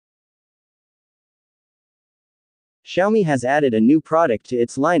Xiaomi has added a new product to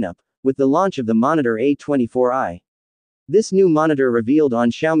its lineup, with the launch of the Monitor A24i. This new monitor, revealed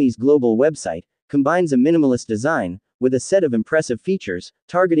on Xiaomi's global website, combines a minimalist design with a set of impressive features,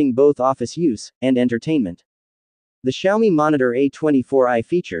 targeting both office use and entertainment. The Xiaomi Monitor A24i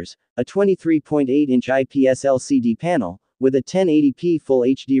features a 23.8-inch IPS LCD panel with a 1080p Full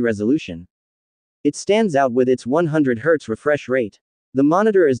HD resolution. It stands out with its 100 Hz refresh rate. The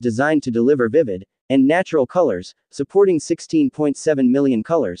monitor is designed to deliver vivid and natural colors, supporting 16.7 million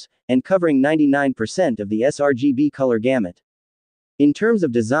colors, and covering 99% of the sRGB color gamut. In terms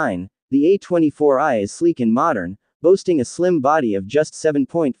of design, the A24i is sleek and modern, boasting a slim body of just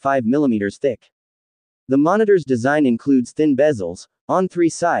 7.5 mm thick. The monitor's design includes thin bezels on 3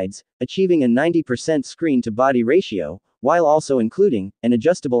 sides, achieving a 90% screen-to-body ratio, while also including an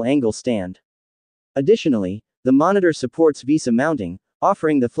adjustable angle stand. Additionally, the monitor supports VESA mounting,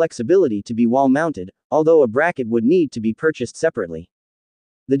 offering the flexibility to be wall-mounted, although a bracket would need to be purchased separately.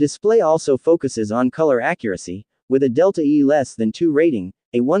 The display also focuses on color accuracy, with a delta E less than 2 rating,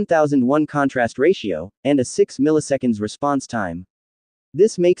 a 1001 contrast ratio, and a 6 milliseconds response time.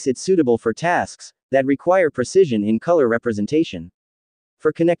 This makes it suitable for tasks that require precision in color representation.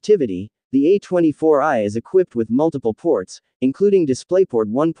 For connectivity, the A24i is equipped with multiple ports, including DisplayPort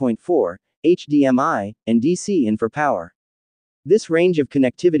 1.4, HDMI, and DC-in for power. This range of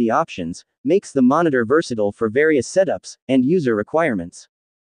connectivity options makes the monitor versatile for various setups and user requirements.